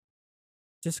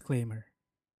Disclaimer: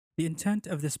 the intent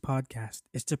of this podcast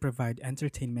is to provide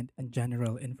entertainment and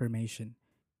general information.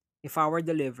 If our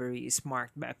delivery is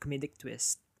marked by a comedic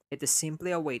twist, it is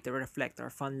simply a way to reflect our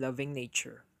fun loving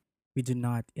nature. We do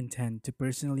not intend to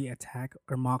personally attack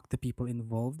or mock the people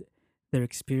involved, their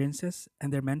experiences,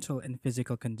 and their mental and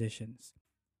physical conditions.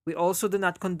 We also do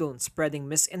not condone spreading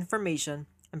misinformation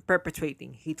and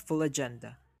perpetuating hateful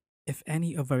agenda. If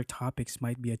any of our topics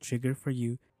might be a trigger for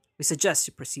you, We suggest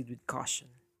you proceed with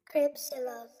caution.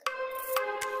 Cripsilog.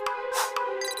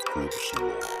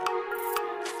 Cripsilog.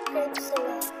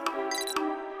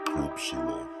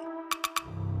 Cripsilog.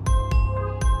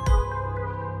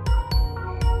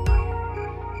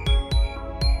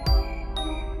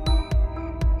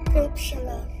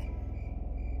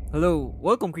 Hello,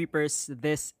 welcome creepers.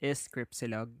 This is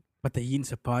Cripsilog. patayin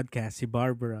sa podcast si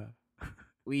Barbara.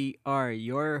 We are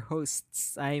your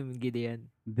hosts. I'm Gideon.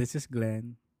 This is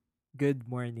Glenn. Good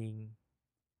morning.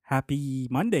 Happy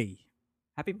Monday!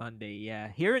 Happy Monday. Yeah,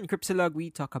 here in Cripsilog,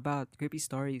 we talk about creepy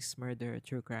stories, murder,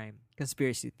 true crime,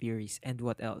 conspiracy theories, and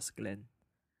what else, Glenn?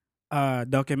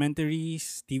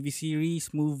 Documentaries, TV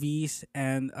series, movies,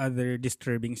 and other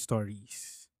disturbing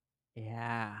stories.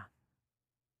 Yeah.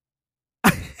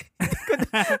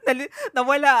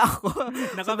 Nawala ako.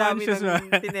 Sa dami Naka-conscious ba? ng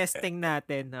tinesting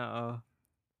natin. Oo.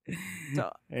 So,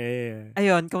 Eh,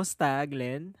 ayun, kamusta,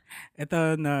 Glenn? ito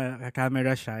na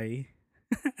camera shy.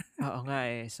 Oo nga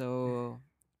eh. So,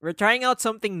 we're trying out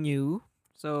something new.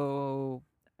 So,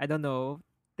 I don't know.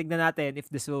 Tignan natin if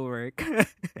this will work.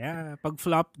 Yeah, pag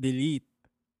flop, delete.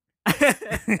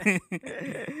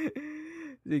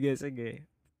 Sige, sige.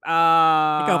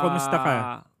 Ikaw, kamusta ka?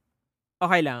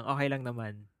 Okay lang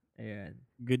naman. Ayan.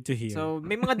 Good to hear. So,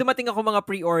 may mga dumating ako mga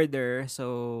pre-order.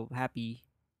 So, happy.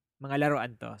 Mga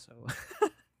laruan to. So,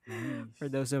 Nice. for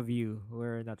those of you who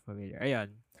are not familiar.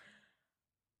 Ayan.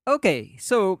 Okay.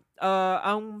 So,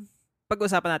 ang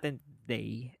pag-usapan natin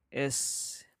today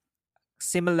is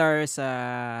similar sa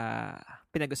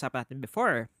pinag-usapan natin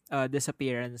before.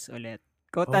 Disappearance ulit.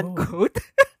 Quote-unquote.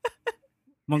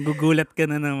 Manggugulat ka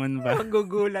na naman ba?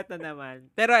 Manggugulat na naman.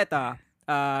 Pero ito,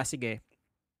 sige.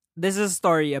 This is a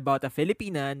story about a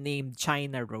Filipina named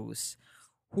China Rose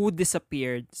who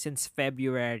disappeared since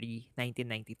February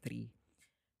 1993.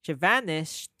 She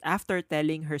vanished after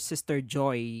telling her sister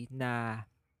Joy na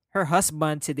her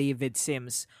husband, si David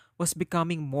Sims, was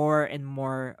becoming more and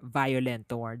more violent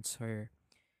towards her.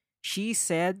 She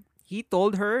said he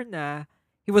told her na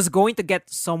he was going to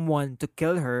get someone to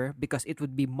kill her because it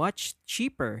would be much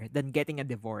cheaper than getting a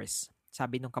divorce.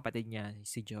 Sabi nung kapatid niya,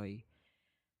 si Joy.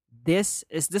 This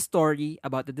is the story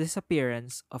about the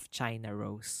disappearance of China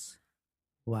Rose.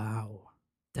 Wow.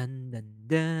 Dun, dun,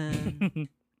 dun.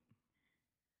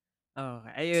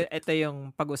 Okay, ito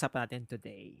yung pag-usapan natin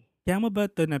today. Kaya mo ba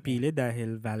ito napili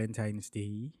dahil Valentine's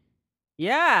Day?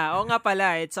 Yeah, oo nga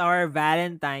pala. It's our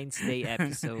Valentine's Day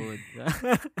episode.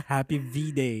 Happy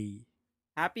V-Day.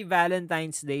 Happy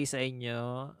Valentine's Day sa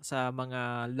inyo, sa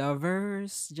mga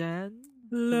lovers dyan.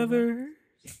 Lover.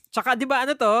 Tsaka, di ba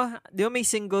ano to? Di ba may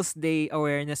Singles Day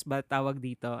awareness ba tawag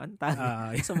dito? Ang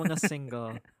tawag sa mga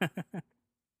single.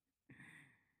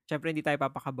 Siyempre, hindi tayo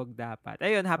papakabog dapat.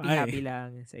 Ayun, happy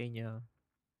lang sa inyo.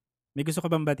 May gusto ka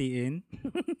bang batiin?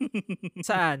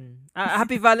 Saan?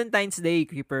 Happy Valentine's Day,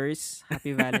 creepers.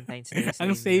 Happy Valentine's Day sa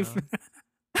Ang inyo. safe.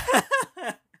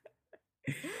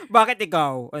 Bakit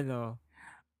ikaw? Ano?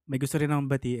 May gusto rin akong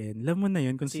batiin. Alam mo na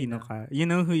yun kung sino Sino? ka. You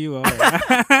know who you are.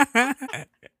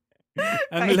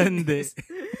 Ang Kainis. landi.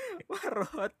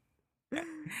 Marot.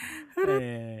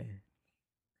 Eh.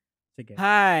 Sige.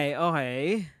 Hi,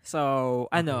 okay. So,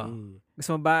 ano? Okay. Gusto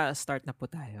mo ba start na po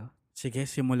tayo? Sige,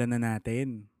 simulan na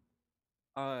natin.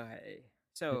 Okay.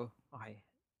 So, okay.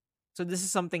 So, this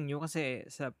is something new kasi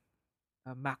sa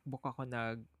MacBook ako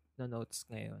nag-notes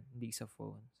ngayon, hindi sa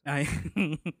phone. Ay.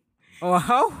 Oh,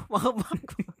 wow! Mga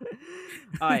MacBook.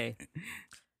 Okay.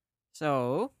 So,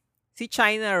 si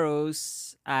China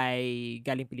Rose ay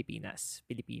galing Pilipinas.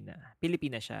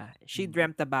 Pilipina siya. She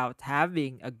dreamt about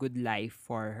having a good life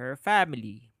for her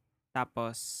family.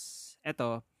 Tapos,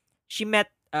 eto, she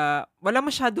met, wala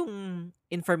masyadong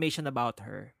information about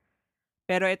her.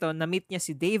 Pero ito, na-meet niya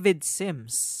si David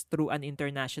Sims through an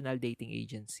international dating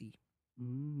agency.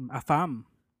 Afam.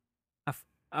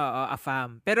 A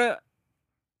fam. Pero,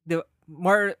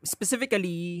 more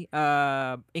specifically,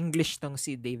 English tong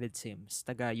si David Sims,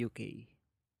 taga UK.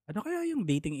 Ano kaya yung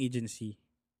dating agency?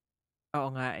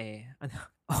 Oo nga eh. Ano?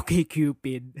 Okay,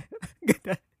 Cupid.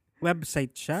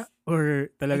 Website siya?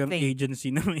 Or talagang I think.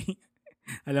 agency na may...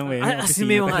 Alam mo yun? Kasi opisina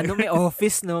may mga talaga. may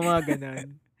office, no? Mga ganun.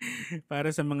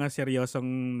 Para sa mga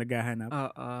seryosong naghahanap.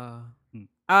 Oo.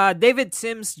 David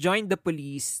Sims joined the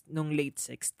police nung late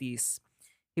 60s.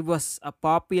 He was a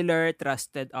popular,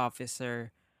 trusted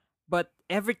officer. But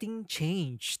everything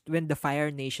changed when the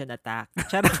Fire Nation attacked.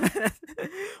 Charot.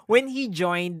 When he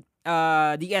joined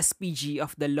the SPG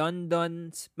of the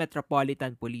London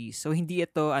Metropolitan Police. So, hindi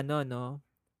ito,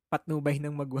 patnubay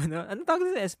ng magwana. Ano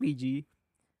tawag sa SPG?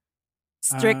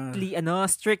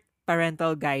 Strict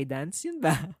parental guidance. Yun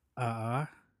ba?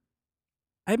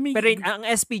 I mean, Pero ang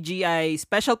SPG ay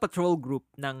Special Patrol Group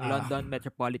ng Ah. London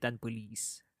Metropolitan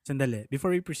Police. sandali.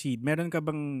 Before we proceed, meron ka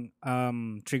bang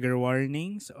trigger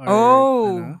warnings? Or,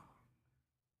 ano?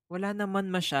 Wala naman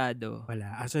masyado.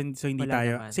 Wala. So hindi Wala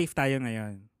tayo, naman. safe tayo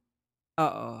ngayon.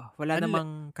 Oo. Wala Unle-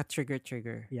 namang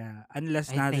ka-trigger. Yeah.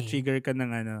 Unless I na-trigger ka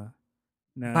ng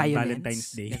ng Violence. Valentine's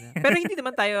Day. Ganun. Pero hindi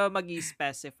naman tayo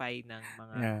mag-specify ng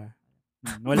mga... Yeah.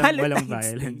 Walang Valentine's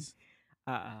violence.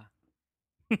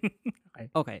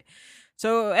 Okay.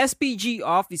 So, SPG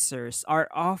officers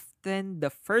are often the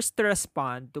first to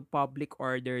respond to public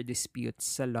order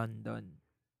disputes sa London.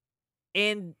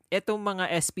 And itong mga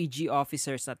SPG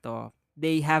officers na to,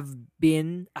 they have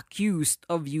been accused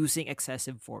of using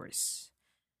excessive force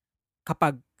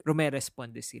kapag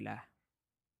rumeresponde sila.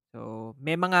 So,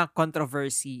 may mga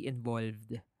controversy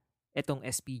involved itong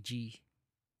SPG.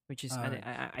 Which is,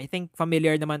 I think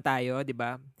familiar naman tayo, di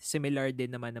ba? Similar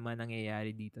din naman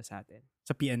nangyayari dito sa atin.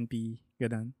 Sa PNP,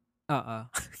 ganun. Oo.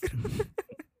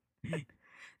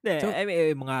 So- I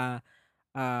mean, mga,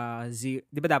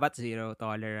 di ba dapat zero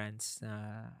tolerance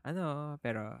na,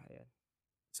 pero, ayun.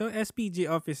 So,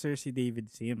 SPG officer si David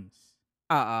Sims.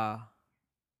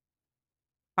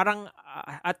 Parang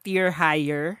a tier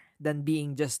higher than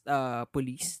being just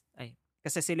police.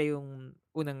 Kasi sila yung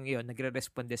unang yun,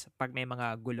 nagre-responde pag may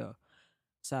mga gulo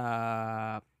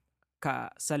sa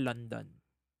London.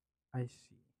 I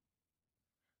see.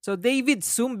 So, David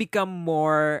soon become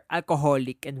more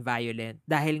alcoholic and violent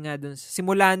dahil nga dun,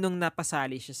 simula nung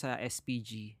napasali siya sa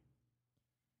SPG.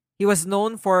 He was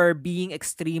known for being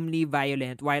extremely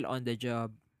violent while on the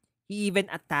job. He even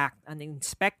attacked an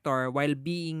inspector while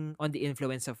being on the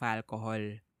influence of alcohol.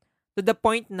 To the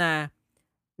point na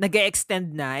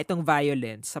nag-extend na itong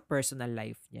violence sa personal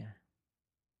life niya.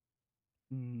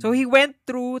 So he went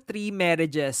through 3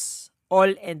 marriages, all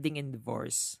ending in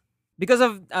divorce. Because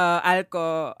of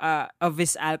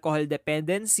his alcohol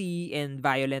dependency and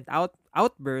violent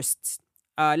outbursts,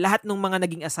 lahat ng mga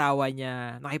naging asawa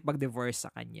niya nakipag-divorce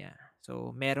sa kanya. So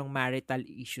merong marital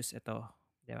issues ito,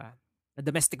 di ba?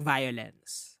 Domestic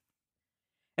violence.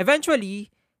 Eventually,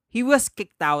 he was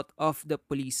kicked out of the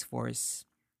police force.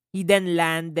 He then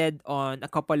landed on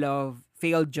a couple of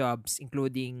failed jobs,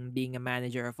 including being a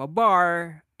manager of a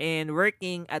bar and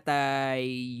working at a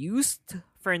used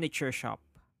furniture shop.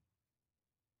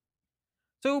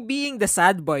 So, being the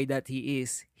sad boy that he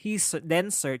is, he then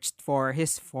searched for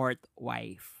his 4th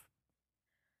wife.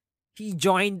 He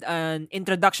joined an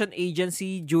introduction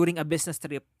agency during a business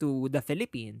trip to the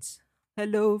Philippines.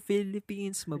 Hello,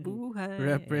 Philippines, mabuhay.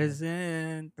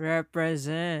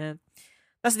 Represent.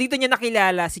 Tapos dito niya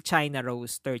nakilala si China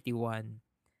Rose, 31.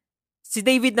 Si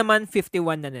David naman,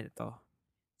 51 na nito.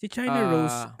 Si China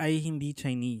Rose ay hindi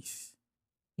Chinese.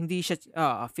 Hindi siya,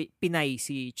 Pinay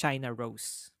si China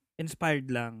Rose. Inspired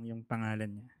lang yung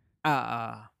pangalan niya.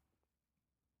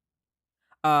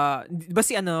 Di ba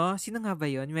sino nga ba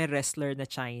yun? May wrestler na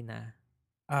China.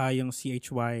 Yung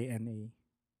CHYNA.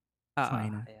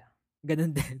 China. Yeah.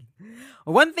 Ganun din.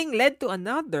 One thing led to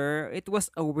another. It was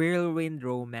a whirlwind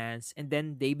romance and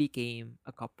then they became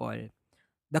a couple.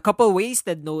 The couple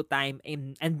wasted no time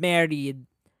and married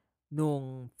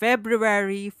nung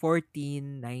February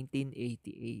 14,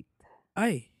 1988.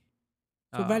 Ay.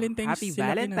 So Happy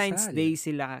sila Valentine's kinasal. Day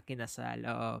sila kinasal.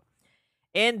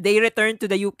 And they returned to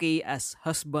the UK as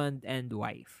husband and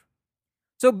wife.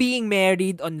 So being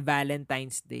married on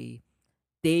Valentine's Day,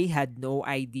 they had no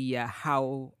idea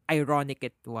how ironic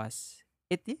it was.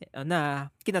 Na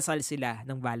kinasal sila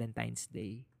ng Valentine's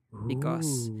Day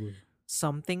because Ooh.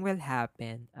 something will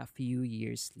happen a few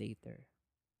years later.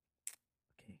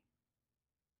 Okay.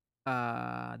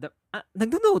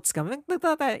 Nagno-notes ka?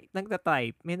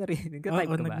 Nagtatype? May narinig? Nagtatype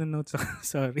ka ba? Nagno-notes ako.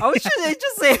 Sorry. Oh,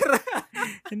 just Sarah.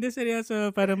 Hindi, seryoso.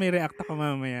 Para may react ako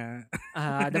mamaya.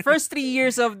 The first 3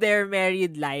 years of their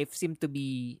married life seemed to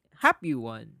be happy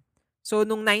one. So,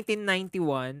 nung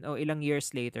 1991, o ilang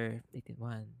years later,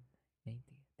 81,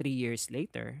 3 years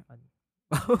later,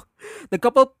 the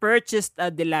couple purchased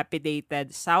a dilapidated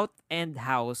South End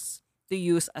house to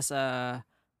use as a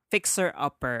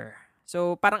fixer-upper.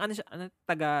 So, parang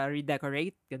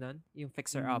taga-redecorate, ganun, yung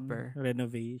fixer-upper.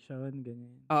 Renovation,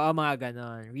 ganyan. Oo, mga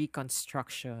ganon.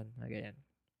 Reconstruction, ganyan.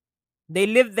 They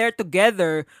lived there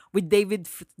together with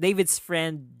David's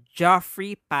friend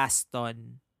Geoffrey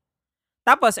Paston.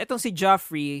 Tapos etong si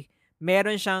Geoffrey,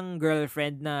 meron siyang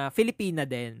girlfriend na Filipina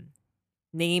din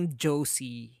named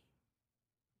Josie.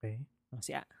 Okay.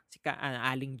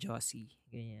 Aling Josie.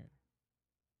 Ganyan.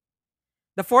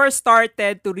 The four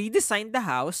started to redesign the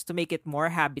house to make it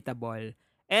more habitable.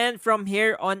 And from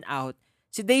here on out,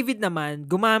 si David naman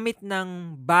gumamit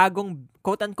ng bagong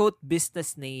quote-unquote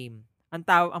business name.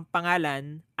 Ang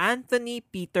pangalan, Anthony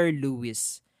Peter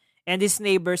Lewis. And his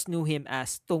neighbors knew him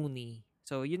as Tony.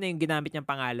 So, yun na yung ginamit niyang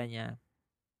pangalan niya.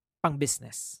 Pang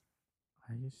business.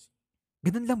 Ayos.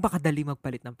 Ganun lang ba kadali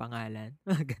magpalit ng pangalan?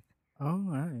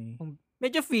 Oh, ay.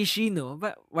 Medyo fishy, no?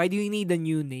 But why do you need a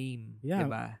new name? Yeah.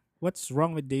 Diba? What's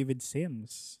wrong with David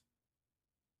Sims?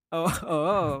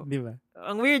 Oo. Di ba?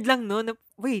 Ang weird lang, no?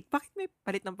 Wait, bakit may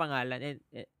palit ng pangalan? And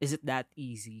is it that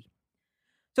easy?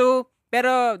 So,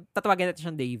 pero tatawagin natin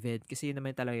siyang David kasi yun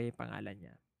naman talaga yung pangalan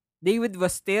niya. David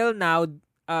was still now,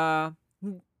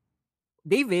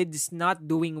 David is not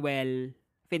doing well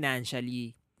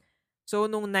financially. So,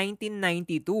 noong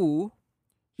 1992,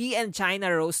 he and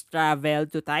China Rose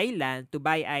traveled to Thailand to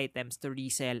buy items to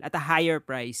resell at a higher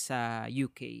price sa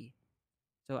UK.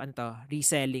 So,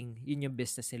 reselling. Yun yung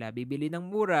business nila. Bibili ng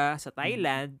mura sa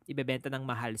Thailand, ibebenta ng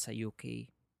mahal sa UK.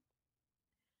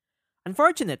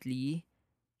 Unfortunately,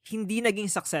 hindi naging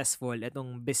successful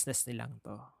itong business nilang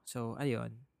to. So,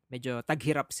 ayun, medyo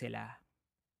taghirap sila.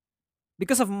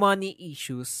 Because of money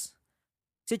issues,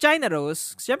 si China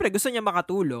Rose, siyempre gusto niya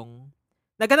makatulong,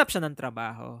 naghanap siya ng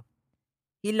trabaho.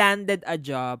 He landed a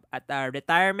job at a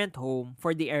retirement home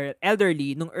for the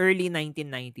elderly nung early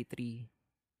 1993.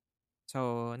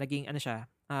 So, naging siya,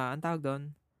 ang tawag doon?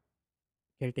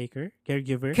 Caretaker?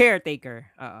 Caregiver?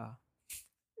 Caretaker. Oo.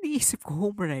 Naisip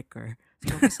ko homewrecker.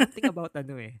 So, something about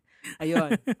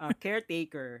Ayun,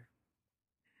 caretaker.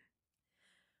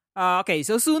 Okay,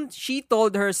 so soon she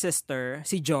told her sister,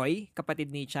 si Joy,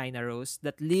 kapatid ni China Rose,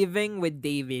 that living with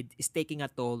David is taking a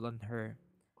toll on her.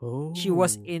 Oh. She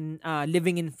was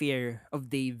living in fear of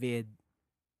David.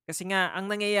 Kasi nga, ang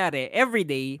nangyayari, every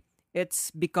day, it's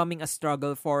becoming a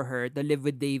struggle for her to live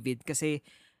with David kasi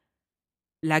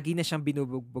lagi na siyang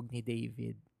binubugbog ni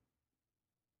David.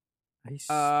 I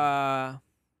see.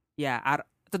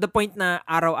 To the point na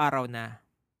araw-araw na.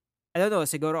 I don't know,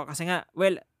 siguro kasi nga,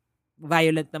 well,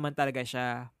 violent naman talaga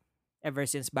siya ever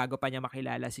since bago pa niya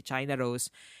makilala si China Rose.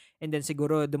 And then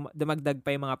siguro dumagdag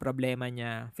pa yung mga problema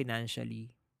niya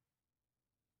financially.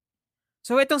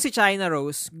 So itong si China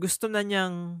Rose, gusto na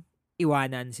niyang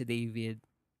iwanan si David.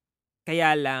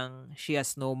 Kaya lang, she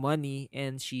has no money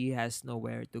and she has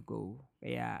nowhere to go.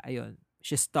 Kaya, ayun,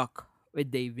 she's stuck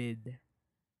with David.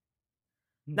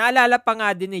 Naalala pa nga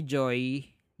din ni Joy,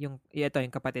 yung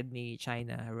kapatid ni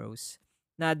China Rose,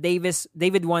 na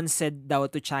David once said daw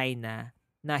to China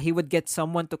na he would get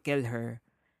someone to kill her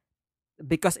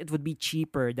because it would be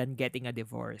cheaper than getting a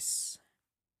divorce.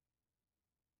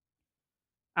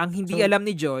 Ang hindi alam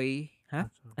ni Joy,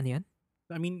 ano yan?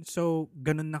 I mean, so,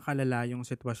 ganun na kalala yung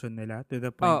sitwasyon nila to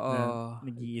the point na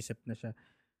nag-iisip na siya.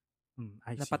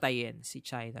 Napatayin si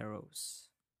China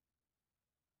Rose.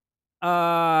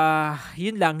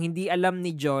 Yun lang, hindi alam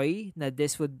ni Joy na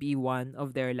this would be one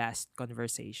of their last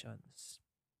conversations.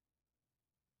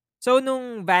 So,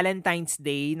 nung Valentine's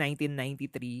Day,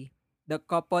 1993, the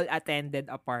couple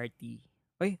attended a party.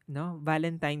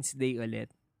 Valentine's Day ulit.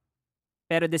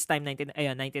 Pero this time,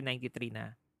 1993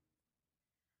 na.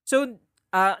 So,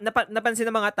 napansin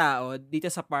ng mga tao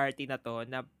dito sa party na to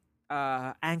na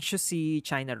anxious si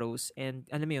China Rose and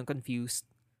confused.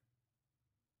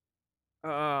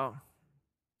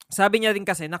 Sabi niya rin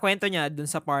kasi, nakwento niya dun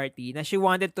sa party na she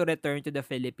wanted to return to the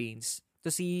Philippines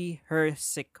to see her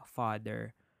sick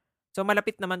father. So,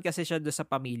 malapit naman kasi siya doon sa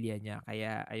pamilya niya.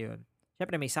 Kaya, ayun.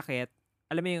 Siyempre, may sakit.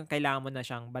 Alam mo yung kailangan mo na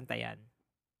siyang bantayan.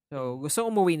 So, gusto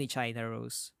umuwi ni China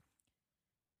Rose.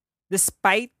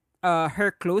 Despite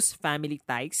her close family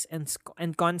ties and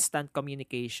constant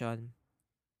communication,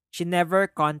 she never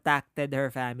contacted her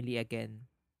family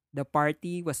again. The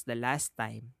party was the last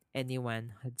time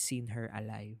anyone had seen her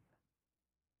alive.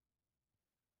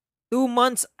 2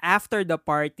 months after the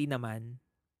party naman,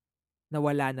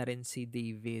 nawala na rin si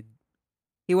David.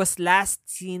 He was last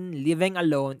seen living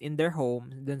alone in their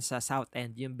home dun sa South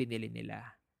End, yung binili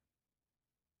nila.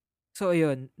 So,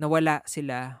 ayun, nawala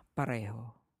sila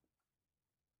pareho.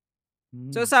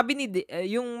 So, sabi ni,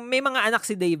 yung may mga anak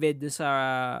si David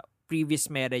sa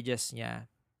previous marriages niya.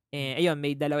 Ayun,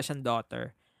 may 2 siyang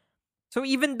daughter. So,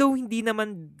 even though hindi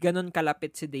naman ganun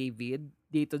kalapit si David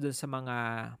dito dun sa mga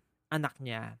anak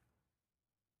niya,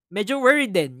 medyo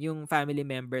worried din yung family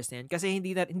members na yan kasi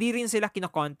hindi rin sila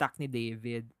kinokontak ni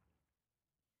David.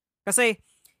 Kasi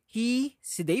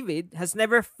si David has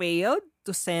never failed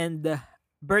to send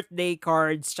birthday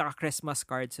cards tsaka Christmas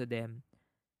cards to them.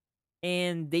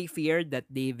 And they feared that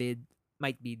David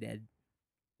might be dead.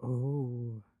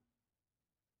 Oh.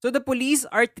 So the police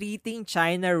are treating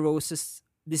China Rose's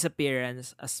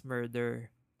disappearance as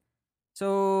murder.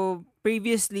 So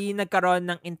previously, nagkaroon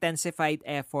ng intensified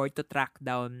effort to track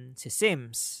down si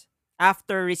Sims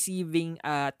after receiving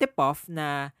a tip-off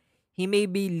na he may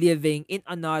be living in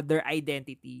another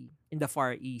identity in the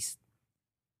Far East.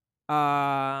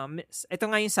 Ito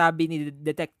nga yung sabi ni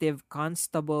Detective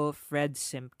Constable Fred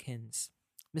Simpkins.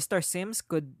 Mr. Sims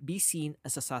could be seen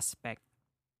as a suspect.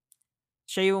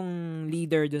 Siya yung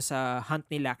leader dun sa hunt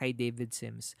nila kay David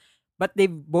Sims. But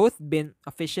they've both been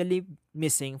officially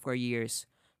missing for years.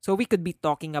 So we could be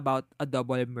talking about a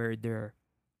double murder.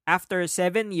 After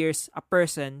 7 years, a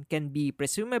person can be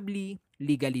presumably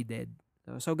legally dead.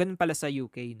 So ganun pala sa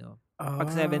UK, no? Pag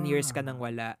 7 years ka nang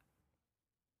wala.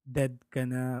 Dead ka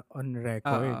na on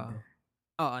record.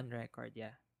 On record,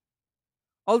 yeah.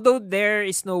 Although there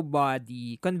is no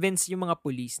body, convinced yung mga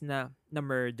police na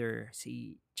murder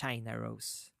si China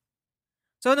Rose.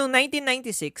 So noong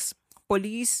 1996,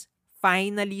 police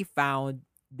finally found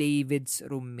David's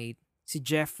roommate, si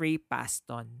Jeffrey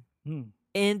Paston.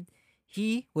 And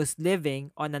he was living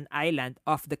on an island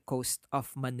off the coast of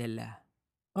Manila.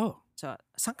 Oh. So,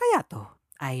 saan kaya to?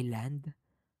 Island?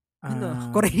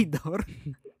 Corridor?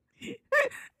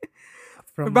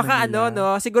 From Baka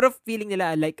Manila. siguro feeling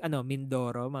nila like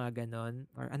Mindoro, mga ganon.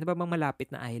 Or ano ba bang malapit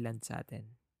na island sa atin?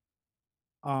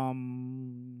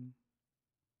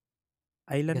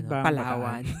 Island Ganon, ba?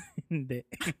 Palawan? Hindi.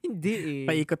 Hindi eh.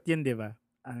 Paikot yun, di ba?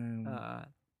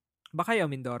 Baka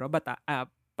yung Mindoro?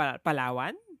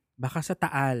 Palawan? Baka sa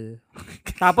Taal.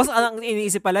 Tapos ang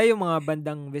iniisip pala yung mga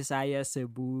bandang Visayas,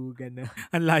 Cebu, gano'n.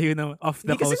 Ang layo na off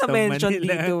the Hindi kasi coast of na-mention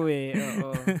Manila. dito eh.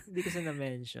 Oo. Hindi kasi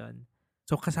na-mention.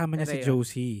 So kasama niya Pero si yun.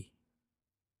 Josie.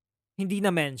 Hindi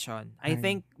na-mention. I Ay.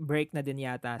 think break na din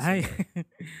yata Ay. sila.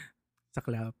 Sa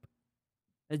club.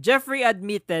 Jeffrey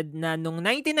admitted na noong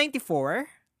 1994,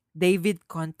 David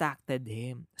contacted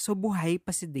him. So buhay pa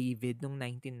si David noong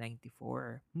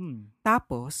 1994.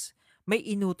 Tapos, may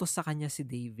inutos sa kanya si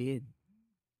David.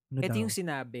 Ano Ito daw? yung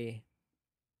sinabi.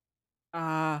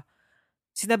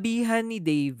 Sinabihan ni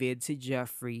David si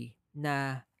Jeffrey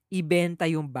na ibenta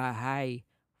yung bahay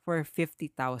for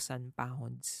 50,000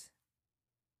 pounds.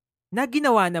 Na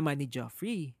ginawa naman ni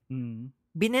Jeffrey.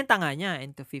 Binenta nga niya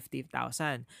into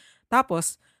 50,000.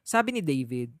 Tapos, sabi ni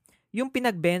David, yung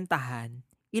pinagbentahan,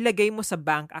 ilagay mo sa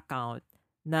bank account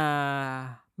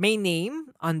na may name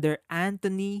under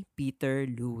Anthony Peter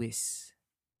Lewis.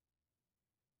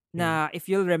 Na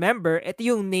if you'll remember, ito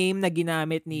yung name na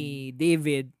ginamit ni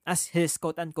David as his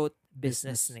quote-unquote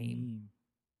business name.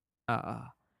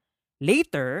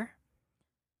 Later,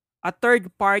 a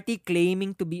third party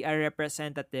claiming to be a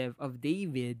representative of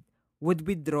David would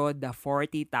withdraw the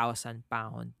 40,000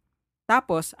 pound.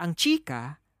 Tapos, ang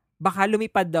chika, baka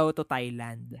lumipad daw to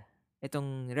Thailand.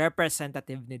 Itong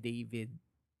representative ni David.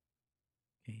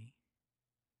 Okay.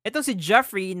 Itong si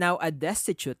Jeffrey, now a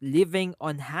destitute, living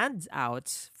on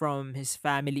handouts from his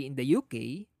family in the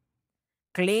UK,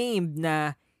 claimed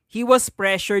na he was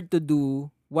pressured to do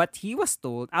what he was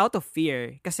told out of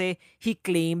fear kasi he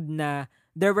claimed na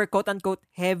there were quote-unquote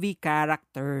heavy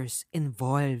characters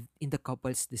involved in the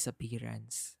couple's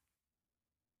disappearance.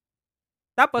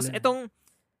 Tapos, itong,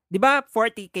 di ba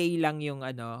 40K lang yung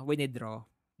winidraw?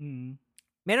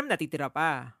 Meron natitira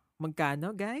pa. Magkano,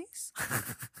 guys?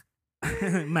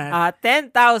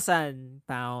 10,000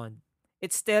 pound.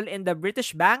 It's still in the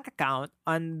British bank account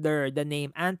under the name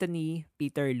Anthony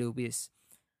Peter Lewis.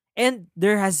 And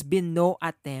there has been no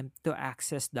attempt to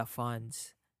access the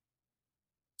funds.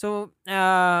 So,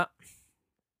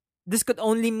 this could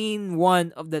only mean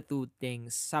one of the two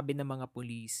things, sabi ng mga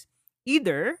police.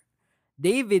 Either,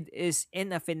 David is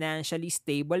in a financially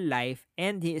stable life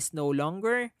and he is no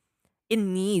longer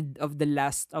in need of the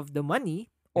last of the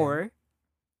money, or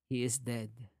he is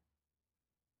dead.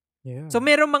 Yeah. So,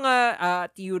 merong mga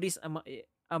theories ang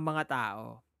mga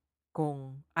tao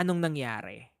kung anong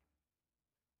nangyari.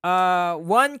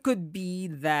 One could be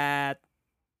that,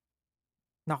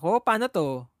 nako, paano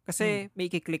to? Kasi may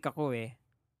kiklik ako eh.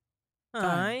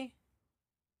 Ay.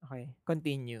 Okay,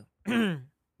 continue.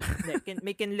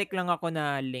 May kinlik lang ako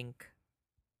na link.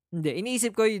 Hindi,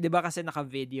 iniisip ko yun, di ba kasi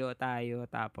naka-video tayo,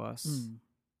 tapos...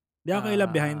 Di ako ilang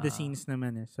behind the scenes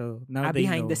naman eh. So, now they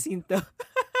behind know. the scene to.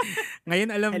 Ngayon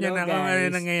alam niya Hello, na kung ano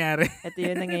guys. nangyayari. Ito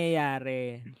yung nangyayari.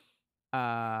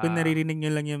 Kung Ah, naririnig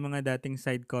nyo lang yung mga dating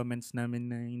side comments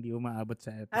namin na hindi umaabot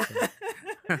sa episode.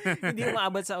 hindi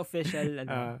umaabot sa official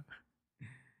ano. Ah,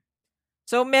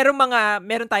 So meron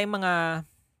tayong mga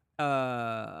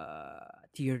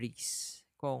theories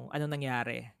kung anong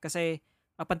nangyari. Kasi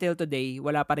up until today,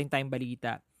 wala pa rin tayong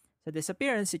balita sa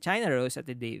disappearance si China Rose at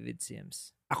si David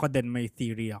Sims. ako din, may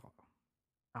theory ako.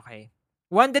 Okay.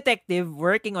 One detective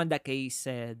working on the case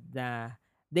said na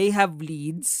they have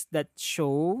leads that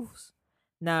shows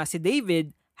na si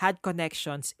David had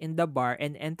connections in the bar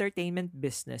and entertainment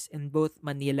business in both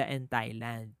Manila and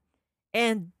Thailand.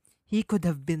 And he could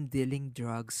have been dealing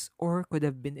drugs or could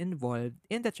have been involved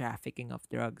in the trafficking of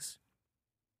drugs.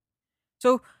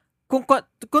 So, kung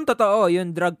totoo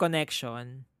yung drug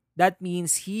connection, that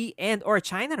means he and or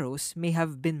China Rose may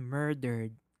have been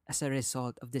murdered as a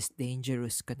result of this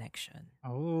dangerous connection.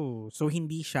 Oh, so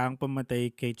hindi siya ang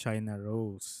pumatay kay China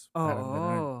Rose. Parang ganun.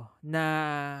 Oo, na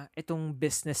itong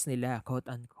business nila,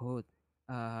 quote unquote.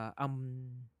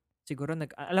 Siguro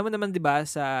alam mo naman 'di ba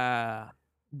sa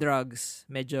drugs,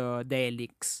 medyo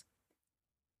delicts.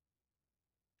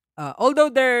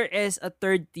 Although there is a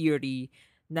third theory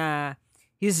na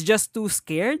he's just too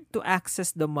scared to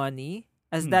access the money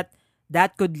as Hmm.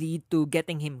 that could lead to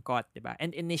getting him caught, 'di ba?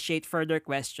 And initiate further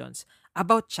questions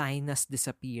about China's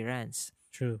disappearance.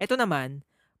 True. Ito naman,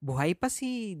 buhay pa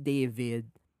si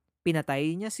David,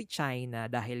 pinatay niya si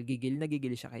China dahil gigil na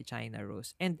gigil siya kay China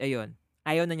Rose. And ayun,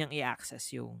 ayaw na niyang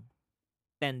i-access yung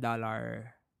 $10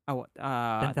 $10,000.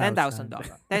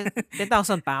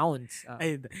 10,000 pounds.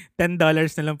 Ay, $10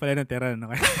 na lang pala natira.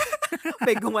 No?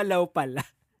 May gumalaw pala.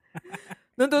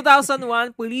 Noong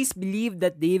 2001, police believed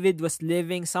that David was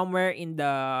living somewhere in the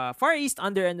Far East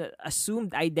under an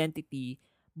assumed identity,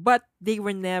 but they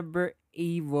were never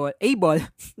able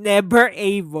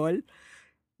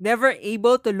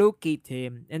to locate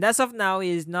him. And as of now, he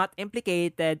is not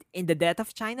implicated in the death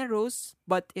of China Rose,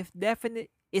 but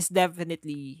is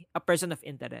definitely a person of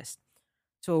interest.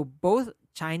 So both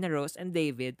China Rose and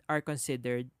David are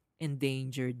considered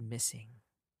endangered missing.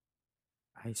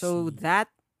 I So see. that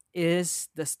is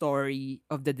the story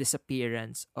of the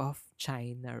disappearance of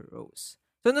China Rose.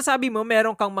 So nasabi mo,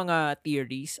 meron kang mga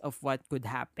theories of what could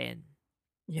happen.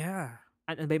 Yeah.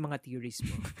 Ano ba yung mga theories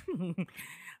mo?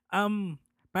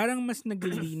 Parang mas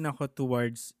nag-lean ako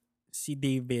towards si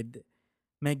David.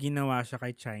 May ginawa siya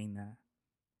kay China.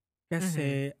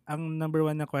 Kasi, ang number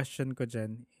one na question ko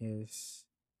dyan is,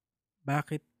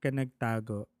 bakit ka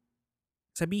nagtago?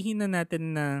 Sabihin na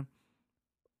natin na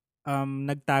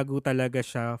nagtago talaga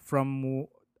siya from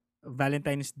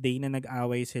Valentine's Day na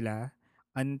nag-away sila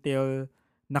until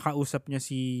nakausap niya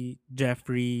si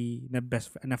Jeffrey na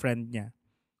friend niya.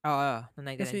 Oo,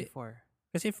 noong Kasi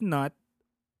 1994. Kasi if not,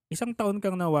 isang taon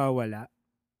kang nawawala,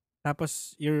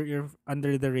 tapos you're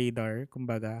under the radar,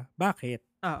 kumbaga, bakit?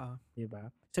 Oo. Diba?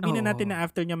 Sabihin na natin Oo. na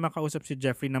after niya makausap si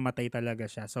Jeffrey, namatay talaga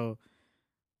siya. So,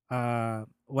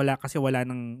 wala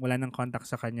nang contact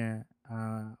sa kanya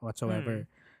whatsoever.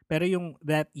 Pero yung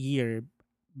that year,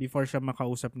 before siya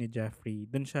makausap ni Jeffrey,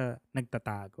 dun siya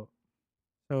nagtatago.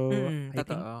 So, I think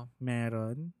Totoo.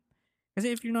 meron.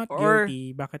 Kasi if you're not Or-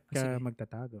 guilty, bakit ka Sige.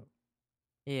 magtatago?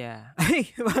 Yeah. Ay,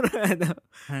 parang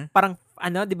Huh? parang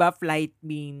di ba, flight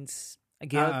means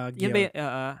guilt. Yun ba Guilt. yun?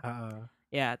 Oo.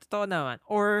 Yeah, totoo naman.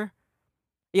 Or,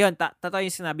 yun, totoo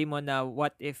yung sinabi mo na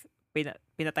what if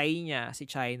pinatay niya si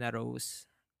China Rose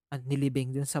at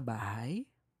nilibing dun sa bahay?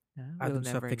 We'll Dun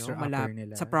sa never know. fixer-upper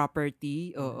nila. Sa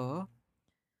property, oo.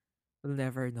 We'll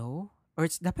never know. Or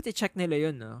dapat i-check nila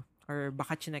yun, no? Or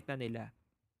baka chinek na nila.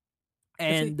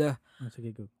 And, Sige,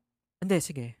 go. hindi,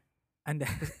 sige. And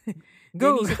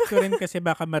Go! inisip ko rin kasi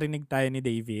baka marinig tayo ni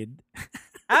David.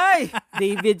 Ay!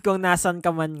 David, kung nasan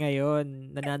ka man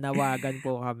ngayon, nananawagan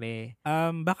po kami.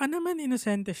 Baka naman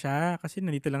inosente siya kasi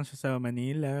nandito lang siya sa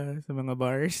Manila, sa mga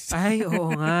bars. Ay,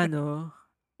 oo nga, no?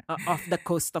 Off the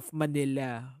coast of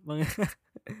Manila.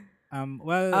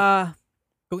 Well,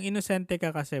 kung inosente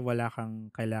ka kasi wala kang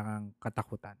kailangang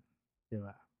katakutan. Di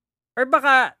ba? Or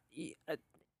baka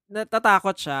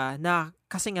natatakot siya na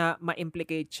kasi nga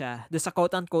ma-implicate siya do sa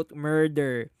quote-unquote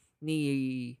murder ni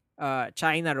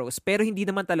China Rose. Pero hindi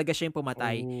naman talaga siya yung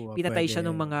pumatay. Pinatay siya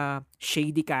ng mga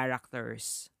shady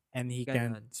characters. And he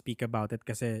Ganon. can't speak about it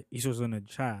kasi isusunod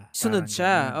siya. Sunod Parang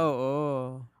siya, ganun. oo.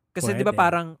 Kasi di ba Pwede.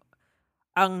 parang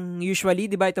ang usually,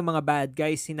 di ba, itong mga bad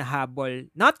guys hinahabol,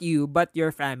 not you, but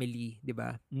your family, di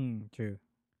ba? True.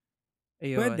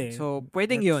 Ayun. Pwede. So,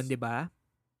 pwedeng That's yun, di ba?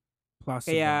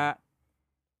 Plausible. Kaya,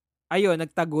 ayun,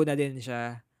 nagtago na din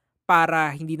siya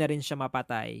para hindi na rin siya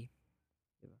mapatay.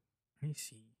 I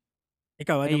see.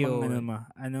 Ikaw, ano bang Ayun.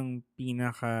 anong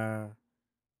pinaka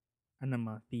Ano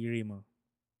mo? Theory mo?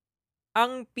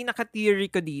 Ang pinaka-theory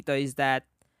ko dito is that,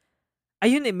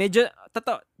 ayun medyo,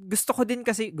 gusto ko din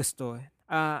kasi,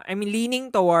 I mean, leaning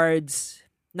towards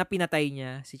na pinatay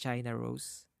niya si China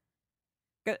Rose.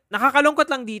 Nakakalungkot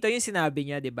lang dito yung sinabi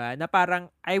niya, 'di ba? Na parang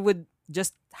I would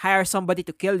just hire somebody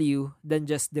to kill you than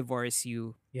just divorce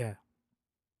you. Yeah.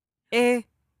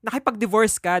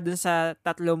 Nakipag-divorce ka dun sa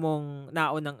 3 mong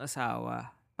naunang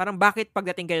asawa. Parang bakit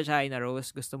pagdating kay China Rose,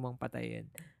 gusto mong patayin?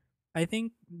 I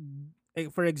think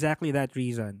for exactly that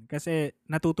reason. Kasi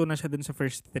natuto na siya dun sa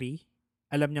first 3.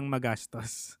 Alam niyang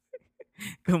magastos.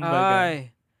 Kumbaga.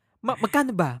 Ay.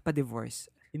 Magkano ba pa-divorce?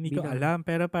 Hindi ko alam,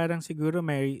 pero parang siguro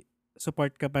may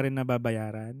support ka pa rin na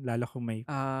babayaran, lalo kung may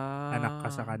anak ka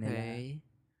sa kanila. Okay.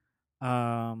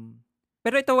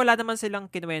 Pero ito wala naman silang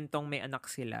kinuwentong may anak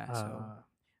sila.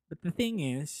 But the thing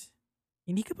is,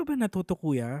 hindi ka pa ba natuto,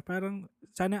 kuya? Parang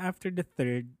sana after the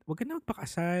 3rd, wag ka na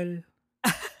magpakasal.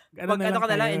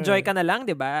 Enjoy ka na lang,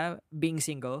 'di ba? Being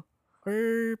single. Or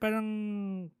parang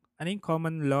yung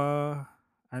common law,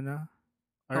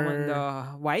 Common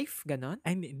law wife, ganon?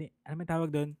 Ay, hindi. Ano may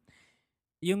tawag doon?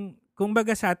 Yung,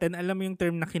 kumbaga sa atin, alam mo yung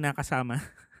term na kinakasama?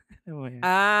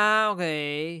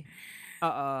 Okay.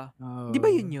 Oo. Di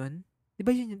ba yun? Di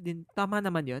ba yun din? Tama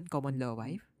naman yun? Common law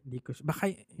wife? Hindi ko.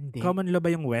 Baka, hindi. Common law ba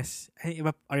yung West? Ay,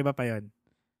 iba pa yun?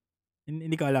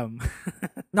 Hindi ko alam.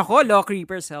 Nako, law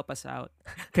creepers, help us out.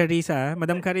 Carissa,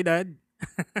 Madam Caridad.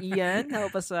 Ian,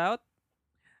 help us out.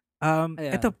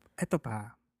 Ito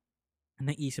pa.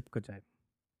 Naisip ko dyan.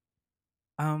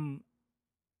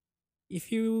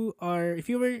 If you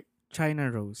were China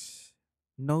Rose,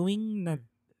 knowing na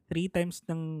 3 times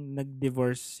nang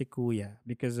nag-divorce si kuya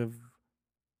because of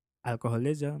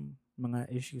alcoholism, mga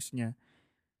issues niya,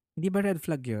 hindi ba red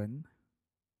flag yun?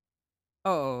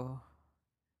 Oo.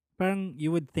 Parang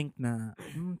you would think na,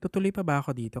 tutuloy pa ba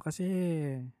ako dito? Kasi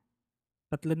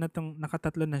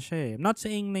nakatatlo na siya eh. I'm not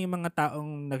saying na yung mga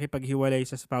taong nakipaghiwalay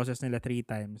sa spouses nila 3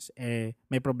 times,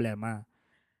 may problema.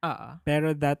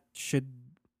 Pero that should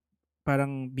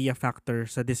parang be a factor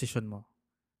sa decision mo.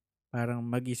 Parang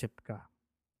mag-isip ka.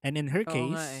 And in her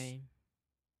case,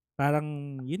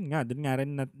 parang yun nga, dun nga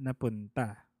rin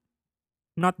napunta.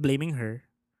 Not blaming her.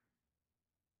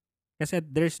 Kasi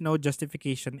there's no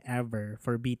justification ever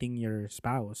for beating your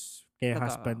spouse, kaya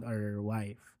husband or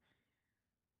wife.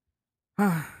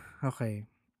 Okay.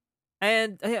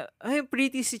 And ay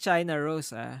pretty si China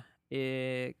Rose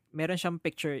meron siyang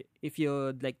picture if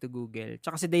you'd like to Google.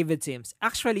 Tsaka si David Sims.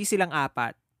 Actually, silang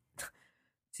 4.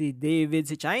 Si David,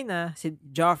 si China, si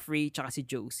Joffrey, tsaka si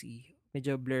Josie.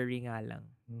 Medyo blurry nga lang.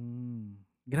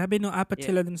 Grabe no, 4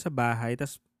 sila dun sa bahay.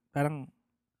 Tapos parang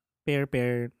pair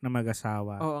na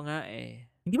mag-asawa. Oo nga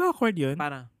Hindi ba awkward yun?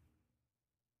 Parang,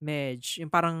 yung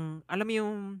parang, alam mo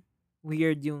yung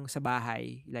weird yung sa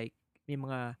bahay. Like, may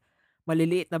mga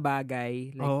maliliit na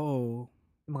bagay. Like,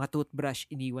 yung mga toothbrush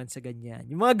iniwan sa ganyan.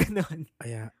 Yung mga ganon.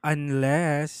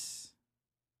 Unless...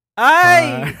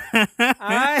 Ay!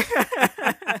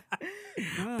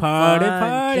 Party!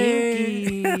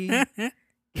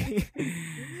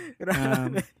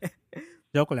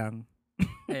 Joke lang.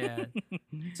 Ayan.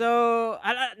 So,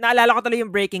 naalala ko tuloy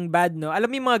yung Breaking Bad, no? Alam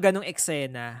mo yung mga ganong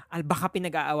eksena, baka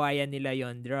pinag-aawayan nila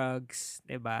yon drugs,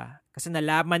 'di ba? Kasi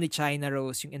nalaman ni China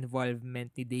Rose yung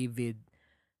involvement ni David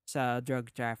sa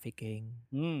drug trafficking.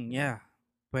 Yeah.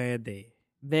 Pwede.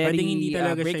 Very pwedeng hindi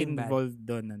talaga siya Breaking Bad. Involved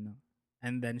doon,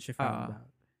 And then she found out.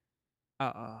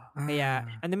 Kaya,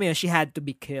 she had to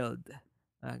be killed.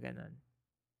 Ganon.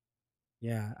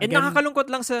 Yeah. And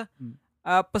nakakalungkot lang sa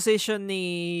position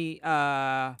ni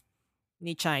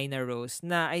China Rose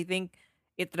na I think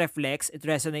it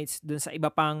resonates dun sa iba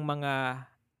pang mga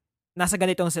nasa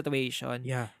ganitong situation.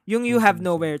 Yeah. Yung you have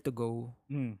nowhere to go.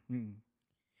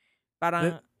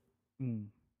 Parang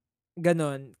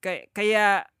ganon.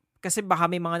 Kaya kasi baka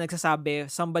may mga nagsasabi,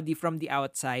 somebody from the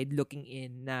outside looking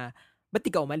in na ba't di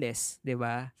ka umalis, 'di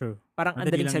ba? True. Parang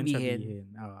andaling sabihin.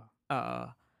 Oo.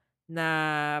 Na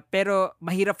pero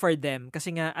mahirap for them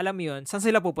kasi nga alam mo 'yun, saan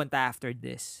sila pupunta after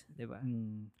this, 'di ba?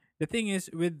 The thing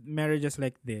is with marriages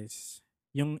like this,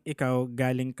 yung ikaw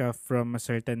galing ka from a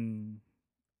certain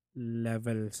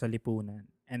level sa lipunan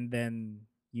and then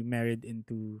you married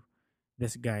into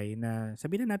this guy na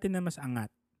sabihin na natin na mas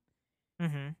angat.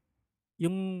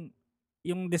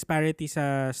 Yung disparity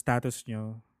sa status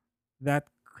nyo, that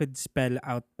could spell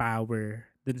out power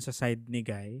dun sa side ni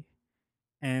guy.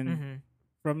 And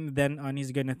from then on, he's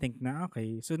gonna think na,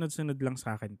 okay, sunod-sunod lang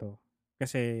sa akin to.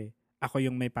 Kasi ako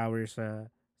yung may power sa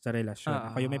relasyon.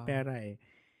 Ako yung may pera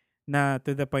Na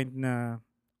to the point na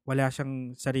wala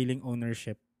siyang sariling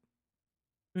ownership.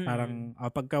 Parang,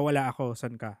 pagka wala ako,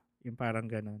 san ka? Yung parang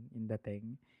ganun in the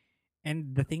thing.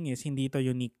 And the thing is, hindi ito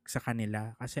unique sa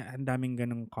kanila kasi ang daming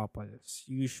ganung couples.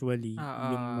 Usually, Oo.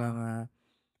 yung mga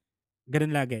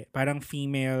ganun lagi. Parang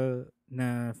female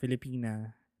na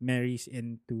Filipina marries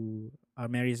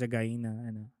a guy na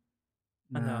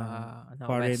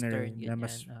foreigner Western, na ganyan.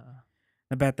 mas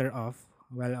na better off,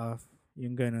 well off,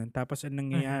 yung ganun. Tapos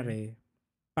anong nangyayari,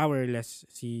 powerless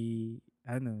si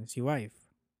wife.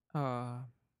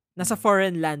 Nasa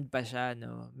foreign land pa siya,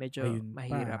 no? Medyo Ayun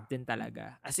mahirap pa. din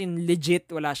talaga. As in, legit,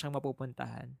 wala siyang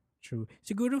mapupuntahan. True.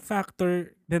 Siguro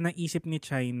factor na naisip ni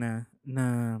China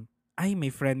na ay may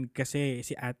friend kasi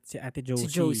si Ate Josie.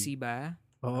 Si Josie ba?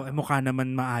 Oo, mukha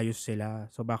naman maayos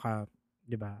sila. So baka,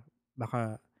 'di ba?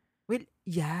 Baka Well,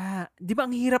 yeah. Di ba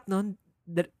ang hirap nun?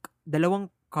 Dalawang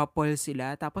couple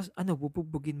sila, tapos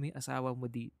bububugin mo yung asawa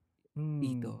mo dito.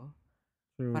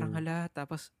 True. Parang hala,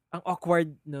 tapos ang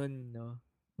awkward nun, no?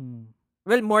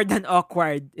 Well, more than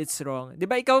awkward, it's wrong. Di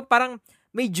ba ikaw parang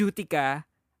may duty ka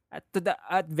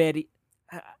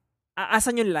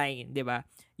asan yung line, di ba?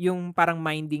 Yung parang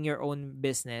minding your own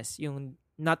business, yung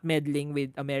not meddling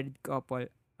with a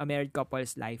married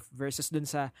couple's life versus dun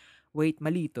sa, wait,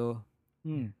 malito.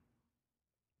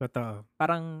 Totoo.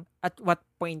 Parang at what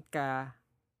point ka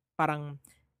parang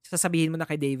sasabihin mo na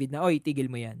kay David na, oy, tigil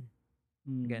mo yan.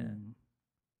 Ganun.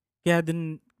 Kaya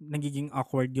dun nagiging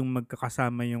awkward yung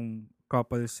magkakasama yung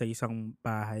couple sa isang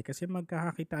bahay kasi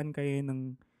magkakakitaan kayo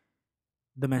ng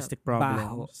domestic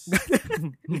problems.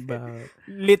 Baho.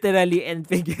 Literally and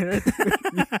figuratively.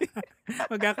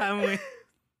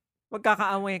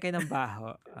 Magkakaamoy kayo ng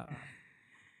baho.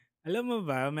 Alam mo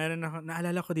ba,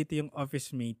 naalala ko dito yung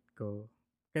office mate ko.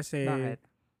 Kasi, bakit?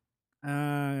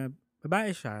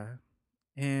 Babae siya.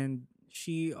 And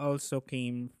she also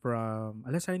came from,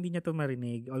 sana hindi niya to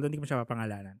marinig, although hindi ko siya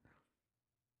papangalanan.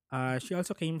 She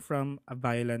also came from a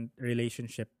violent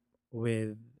relationship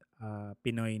with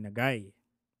Pinoy na guy.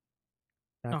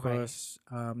 Tapos,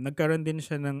 nagkaroon din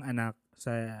siya ng anak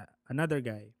sa another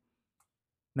guy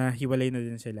na hiwalay na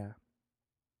din sila.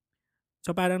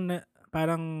 So, parang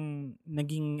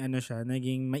naging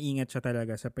naging maingat siya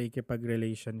talaga sa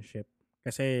pakikipag-relationship.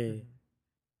 Kasi,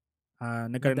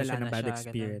 nagkaroon na siya ng bad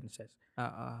experiences.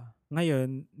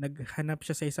 Ngayon, naghanap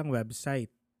siya sa isang website.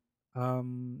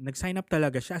 Nag-sign up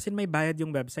talaga siya. As in, may bayad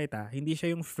yung website, Hindi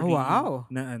siya yung free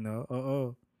na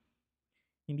Oo.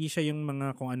 Hindi siya yung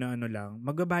mga kung ano-ano lang.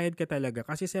 Magbabayad ka talaga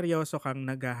kasi seryoso kang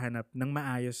naghahanap ng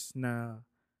maayos na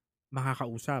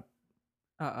makakausap.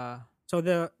 So,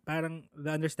 the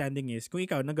understanding is, kung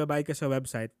ikaw, nagbabayad ka sa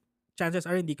website, chances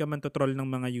are hindi ka man to-troll ng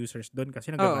mga users doon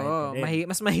kasi nagbabayad ka din.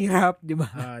 Mas mahirap, di ba?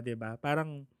 Di ba?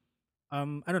 Parang,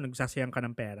 nagsasayang ka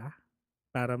ng pera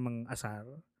para mang-asar.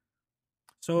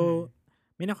 So,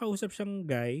 may nakausap siyang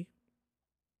guy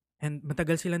and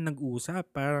matagal silang nag-usap.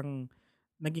 Parang,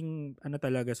 naging,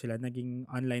 talaga sila, naging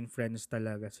online friends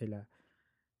talaga sila.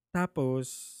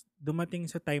 Tapos, dumating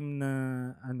sa time na,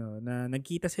 na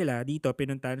nagkita sila dito,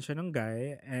 pinuntahan siya ng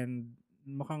guy and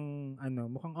mukhang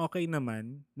okay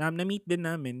naman. Na-meet din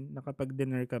namin,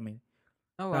 nakapag-dinner kami.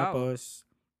 Tapos,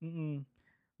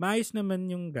 maayos naman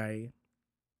yung guy.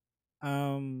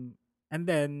 And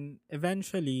then,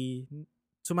 eventually,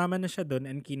 sumama na siya doon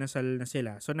and kinasal na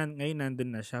sila. So, ngayon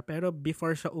nandun na siya. Pero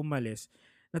before siya umalis,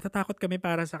 natatakot kami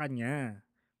para sa kanya.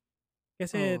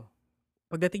 Kasi,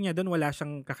 pagdating niya doon, wala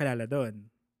siyang kakilala doon.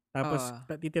 Tapos,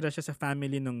 titira siya sa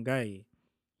family ng guy.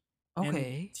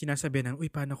 Okay. And sinasabi ng, uy,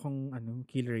 paano kung,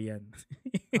 killer yan?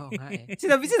 Oo nga eh.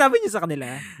 Sinabi niyo sa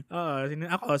kanila?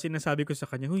 Oo, sinasabi ko sa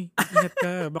kanya, uy, ingat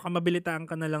ka, baka mabilitaan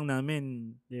ka na lang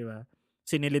namin. Di ba?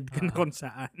 Sinilid ka na kung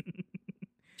saan.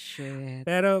 Shit.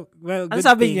 Pero, well, ano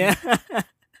sabi niya?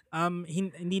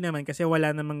 Hindi naman kasi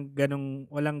walang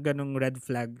ganong red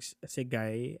flags si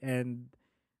guy and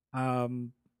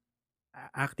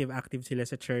active sila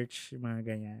sa church, mga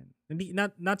ganyan. Hindi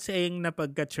not saying na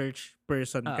pagka church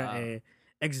person ka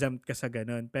exempt ka sa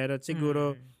ganon, pero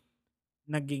siguro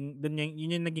yun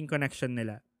yung naging connection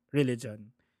nila,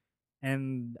 religion.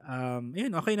 And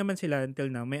yun, okay naman sila until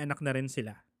now, may anak na rin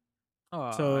sila.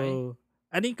 So,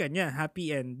 yung kanya,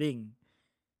 happy ending.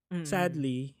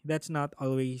 Sadly, that's not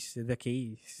always the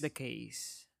case.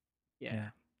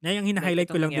 Yeah. Na yung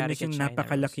hina-highlight ko lang din is yung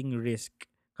napakalaking risk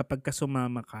kapag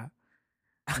sumama ka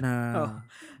na,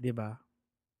 di ba?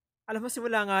 Alam mo,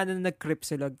 simula nga na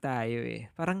nag-cripsilog tayo eh.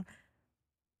 Parang,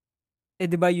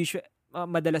 di ba usually,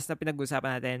 madalas na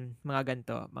pinag-usapan natin mga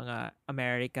ganito, mga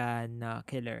American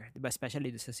killer, 'di ba,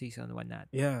 especially sa season 1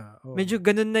 natin. Yeah. Medyo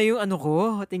ganun na yung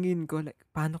tingin ko, like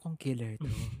paano kung killer 'to?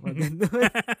 Wag ganun.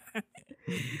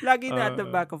 Lagi na at the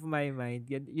Oo. back of my mind.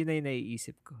 Yun na yung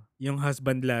naiisip ko. Yung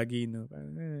husband lagi, no?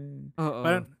 Oo.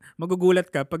 Parang magugulat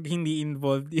ka pag hindi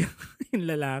involved yung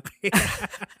lalaki.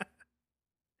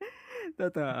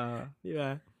 Totoo. Di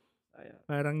ba? Ayun.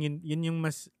 Parang yun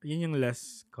yung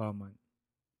less common.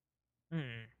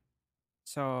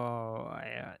 So,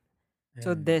 ayun.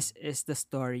 So, Ayan. this is the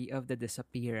story of the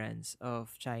disappearance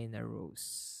of China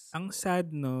Rose. Ang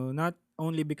sad, no? Not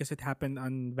only because it happened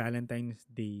on Valentine's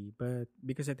Day, but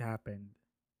because it happened.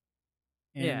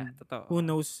 Yeah, And totoo. who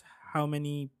knows how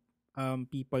many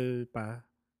people pa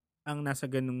ang nasa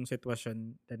ganung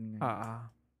sitwasyon din ngayon. Oo.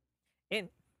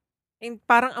 And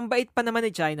parang ang bait pa naman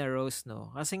ni China Rose,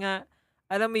 no? Kasi nga,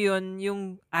 alam mo yun,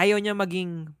 yung ayaw niya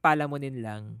maging palamunin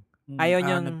lang. Ayaw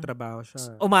niyang nagtrabaho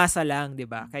siya. umasa lang, di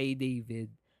ba, kay David.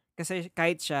 Kasi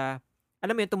kahit siya,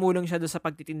 alam mo yun, tumulong siya doon sa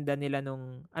pagtitinda nila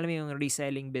nung, alam mo yung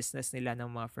reselling business nila ng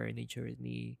mga furniture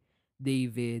ni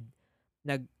David.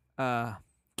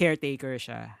 Caretaker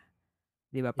siya.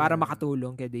 Di ba? Para Yeah.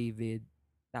 makatulong kay David.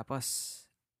 Tapos,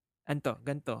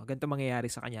 ganto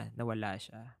mangyayari sa kanya, nawala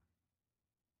siya.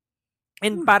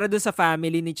 And para doon sa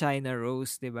family ni China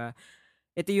Rose, 'di ba?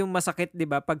 Ito yung masakit, 'di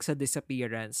ba, pag sa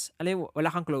disappearance. Alam mo, wala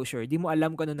kang closure. Di mo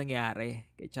alam kung ano nangyari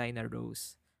kay China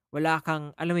Rose. Wala kang,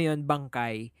 alam mo 'yun,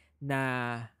 bangkay na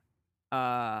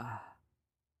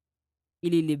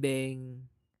ililibing.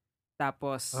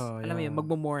 Tapos, alam mo 'yun,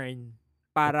 magmo-mourn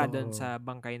para doon sa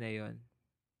bangkay na 'yon.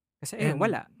 Kasi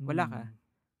wala ka.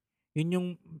 Yun yung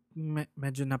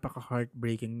medyo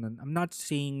napaka-heartbreaking nun.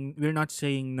 We're not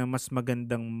saying na mas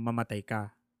magandang mamatay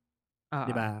ka.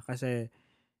 Di ba? Kasi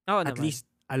at least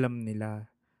alam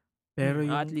nila. Pero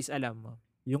at least alam mo.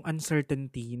 Yung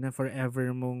uncertainty na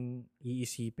forever mong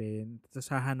iisipin,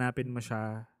 tapos hahanapin mo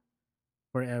siya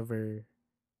forever.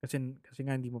 Kasi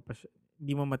nga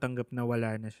hindi mo matanggap na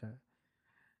wala na siya.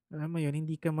 Alam mo yun,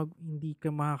 hindi ka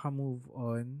makaka-move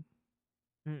on.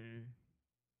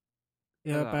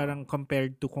 Yeah, parang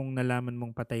compared to kung nalaman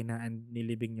mong patay na and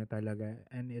nilibing nyo talaga.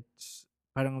 And it's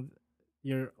parang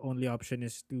your only option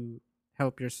is to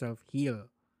help yourself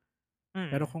heal.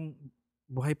 Pero kung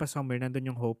buhay pa somewhere, nandun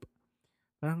yung hope,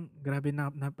 parang grabe na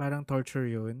parang torture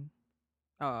yun.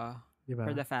 Oo. Diba?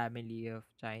 For the family of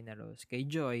China Rose. Kay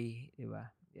Joy, diba?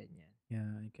 Ganyan.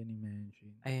 Yeah, I can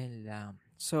imagine. Ayun lang.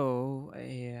 So,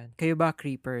 ayan. Kayo ba,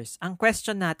 Creepers? Ang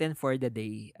question natin for the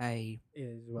day ay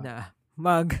Is what? na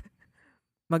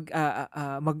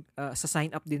sa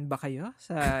sign up din ba kayo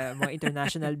sa mga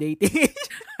international dating?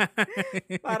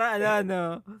 Para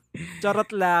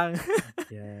charot lang.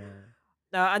 Yeah.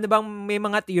 Ano bang may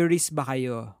mga theories ba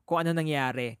kayo kung ano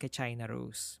nangyari kay China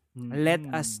Rose? Let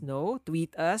us know.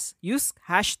 Tweet us. Use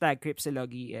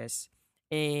 #CryptologES.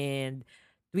 And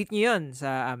tweet nyo yun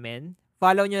sa amin.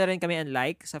 Follow nyo na rin kami and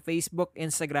like sa Facebook,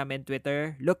 Instagram, and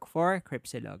Twitter. Look for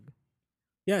Cryptolog.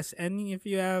 Yes, and if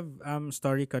you have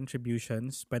story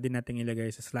contributions, pwede nating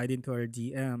ilagay sa slide into our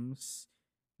DMs.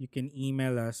 You can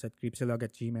email us at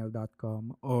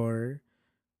creepsilog@gmail.com or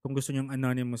kung gusto nyong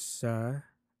anonymous sa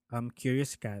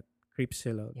Curious Cat,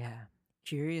 Creepsilog. Yeah,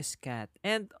 Curious Cat.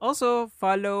 And also,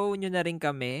 follow nyo na rin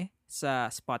kami sa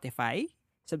Spotify,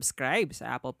 subscribe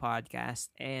sa Apple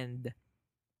Podcast, and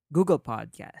Google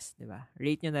Podcast, di ba?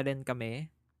 Rate nyo na rin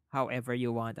kami however you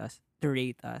want us to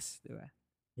rate us, di ba?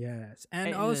 Yes.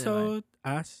 And also,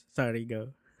 us. Sorry,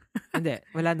 go. Hindi,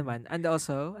 wala naman. And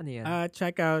also, ano yun?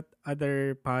 Check out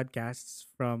other podcasts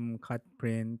from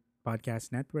Cutprint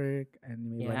Podcast Network.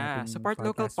 And support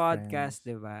local podcast,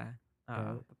 di ba?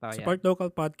 Support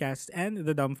local podcast and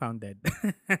The Dumbfounded.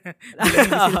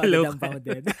 The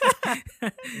Dumbfounded.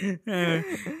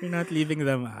 We're not leaving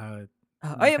them out.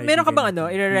 Meron ka bang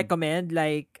i-recommend?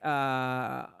 Like,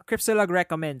 Cryptolog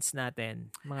recommends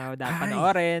natin. Mga dapat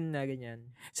panoorin na ganyan.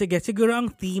 Sige, siguro ang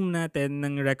theme natin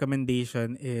ng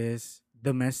recommendation is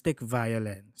domestic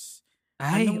violence.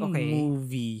 Anong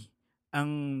movie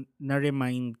ang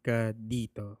na-remind ka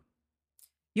dito?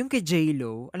 Yung kay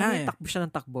J-Lo, alam mo yung takbo siya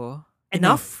ng takbo?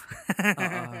 Enough?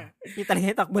 Yung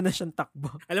talaga takbo na siyang takbo.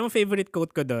 Alam mo favorite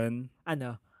quote ko doon?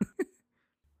 Ano?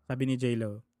 Sabi ni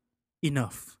J-Lo,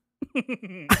 enough.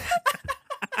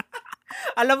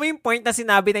 Alam mo yung point na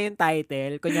sinabi na yung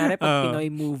title? Kunyari pag Pinoy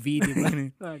movie, di ba?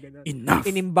 Enough.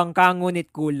 Tinimbang ka,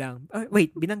 ngunit kulang.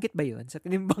 Wait, binanggit ba yun? Sa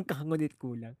tinimbang ka, ngunit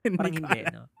kulang? Parang hindi,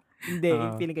 no? Hindi,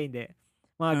 feeling ka hindi.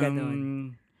 Mga ganun.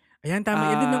 Ayan, tama.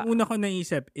 Yan din ang una ko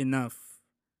naisip, enough.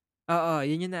 Oo,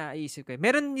 yun yung naisip ko.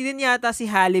 Meron din yata si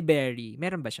Halle Berry.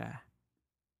 Meron ba siya?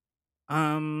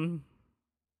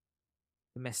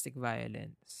 Domestic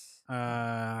violence.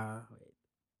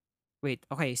 Wait,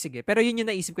 okay, sige. Pero yun yung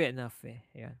naisip ko enough eh.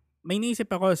 Ayan. May naisip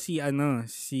ako si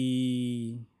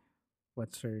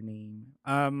What's her name?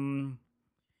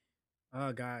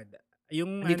 Oh God.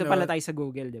 Yung Dito pala tayo sa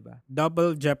Google, di ba?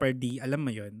 Double Jeopardy, alam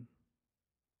mo yun?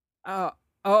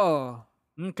 Oo.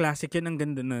 Classic yun, ang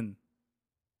ganda nun.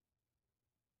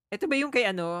 Ito ba yung kay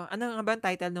ano nga ba ang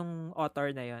title ng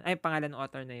author na yon? Ay, pangalan ng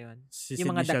author na yon? Si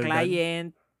Yung mga Sidney The Sheldon?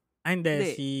 Client. Hindi,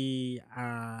 Hindi. si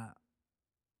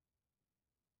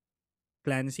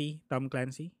Clancy, Tom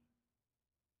Clancy?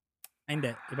 Ay,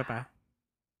 hindi, iba pa.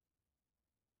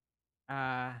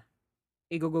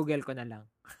 I-google ko na lang.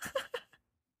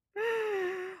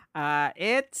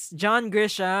 It's John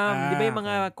Grisham. Di ba yung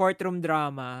mga courtroom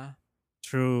drama?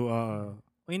 True, oo.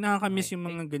 Uy, nakakamiss Okay. yung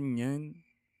mga ganyan.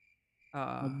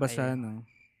 Magbasa, Ayun. no?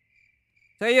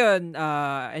 So, yun.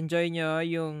 Enjoy nyo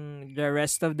yung the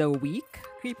rest of the week,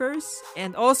 Creepers.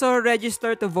 And also,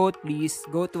 register to vote, please.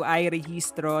 Go to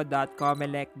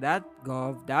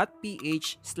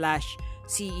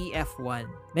irehistro.comelec.gov.ph/CEF1.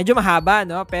 Medyo mahaba,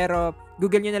 no? Pero,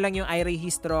 Google nyo na lang yung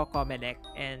irehistro Comelec.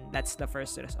 And that's the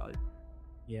first result.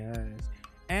 Yes.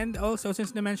 And also,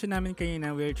 since na-mention namin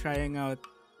kanina, we're trying out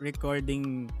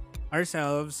recording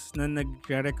ourselves na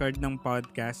nagre-record ng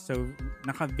podcast. So,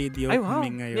 naka-video Ay, wow. kami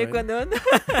ngayon. May ganun.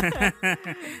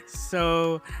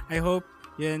 So, I hope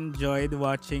you enjoyed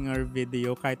watching our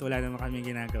video kahit wala naman kami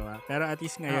ginagawa. Pero at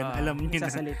least ngayon, alam niyo na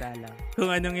Sasalita lang.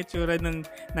 kung anong itsura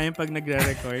namin pag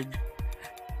nagre-record.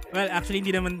 Well, actually,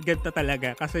 hindi naman ganito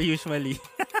talaga. Kasi usually,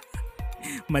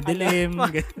 madilim.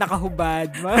 Nakahubad.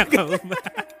 Nakahubad.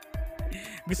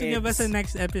 Gusto niyo ba sa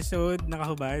next episode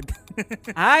nakahubad?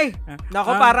 Ay!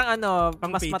 Naku, parang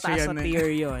pang mas mataas Patreon na tier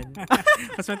yun.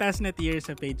 Mas mataas na tier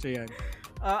sa Patreon.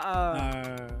 Oo.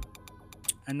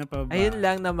 Ano pa ba? Ayun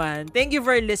lang naman. Thank you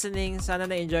for listening. Sana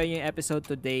na-enjoy yung episode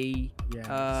today. Yes.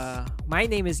 My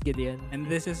name is Gideon. And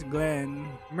this is Glenn.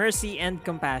 Mercy and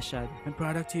compassion. And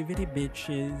productivity,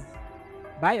 bitches.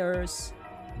 Bye-ers.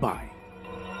 Bye.